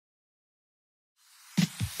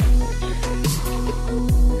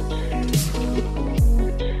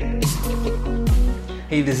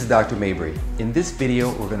Hey, this is Dr. Mabrie. In this video,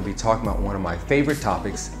 we're going to be talking about one of my favorite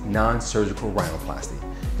topics, non-surgical rhinoplasty.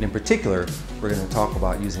 And in particular, we're going to talk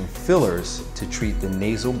about using fillers to treat the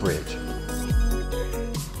nasal bridge.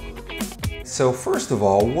 So first of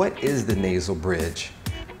all, what is the nasal bridge?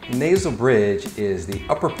 The nasal bridge is the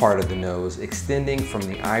upper part of the nose extending from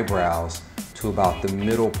the eyebrows to about the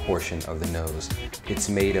middle portion of the nose. It's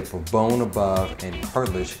made up of bone above and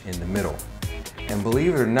cartilage in the middle. And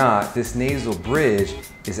believe it or not, this nasal bridge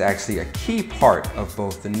is actually a key part of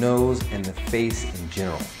both the nose and the face in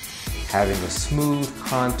general. Having a smooth,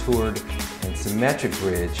 contoured, and symmetric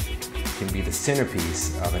bridge can be the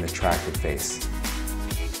centerpiece of an attractive face.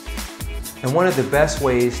 And one of the best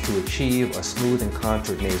ways to achieve a smooth and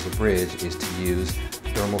contoured nasal bridge is to use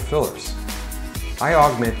dermal fillers. I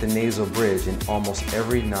augment the nasal bridge in almost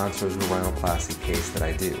every non-surgical rhinoplasty case that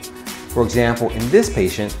I do. For example, in this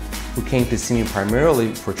patient, who came to see me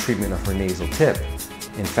primarily for treatment of her nasal tip.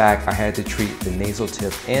 In fact, I had to treat the nasal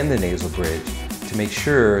tip and the nasal bridge to make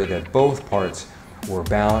sure that both parts were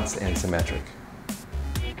balanced and symmetric.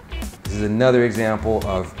 This is another example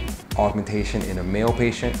of augmentation in a male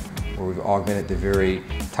patient where we've augmented the very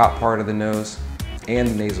top part of the nose and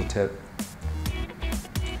the nasal tip.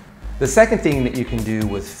 The second thing that you can do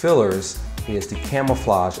with fillers is to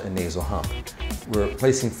camouflage a nasal hump. We're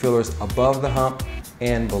placing fillers above the hump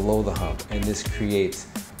and below the hump, and this creates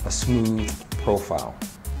a smooth profile.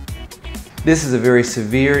 This is a very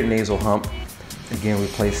severe nasal hump. Again, we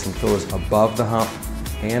placed some fillers above the hump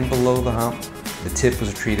and below the hump. The tip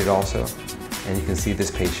was treated also, and you can see this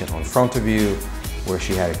patient on frontal view where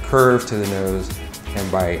she had a curve to the nose,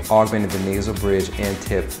 and by augmenting the nasal bridge and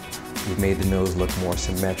tip, we've made the nose look more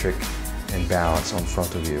symmetric and balanced on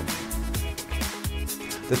frontal view.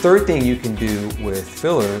 The third thing you can do with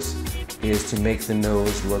fillers is to make the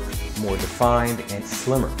nose look more defined and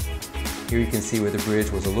slimmer. Here you can see where the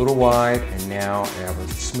bridge was a little wide and now I have a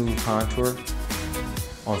smooth contour.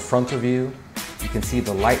 On frontal view, you can see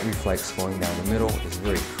the light reflex going down the middle is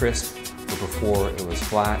very crisp, but before it was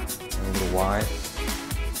flat and a little wide.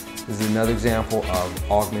 This is another example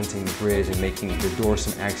of augmenting the bridge and making the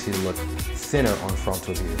dorsum actually look thinner on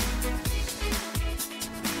frontal view.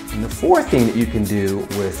 And the fourth thing that you can do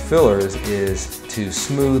with fillers is to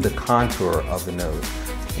smooth the contour of the nose.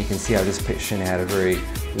 You can see how this patient had a very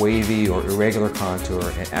wavy or irregular contour,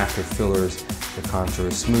 and after fillers, the contour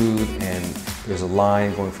is smooth and there's a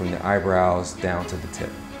line going from the eyebrows down to the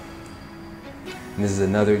tip. And this is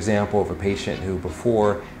another example of a patient who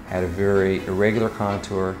before had a very irregular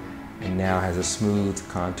contour and now has a smooth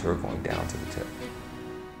contour going down to the tip.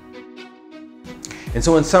 And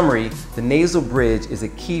so in summary, the nasal bridge is a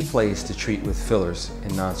key place to treat with fillers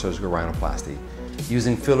in non-surgical rhinoplasty.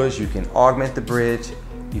 Using fillers, you can augment the bridge,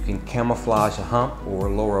 you can camouflage a hump or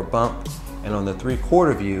lower a bump, and on the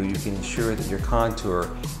 3/4 view, you can ensure that your contour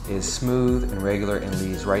is smooth and regular and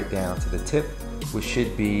leads right down to the tip, which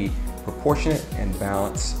should be proportionate and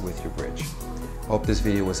balanced with your bridge. I hope this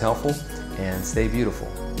video was helpful, and stay beautiful.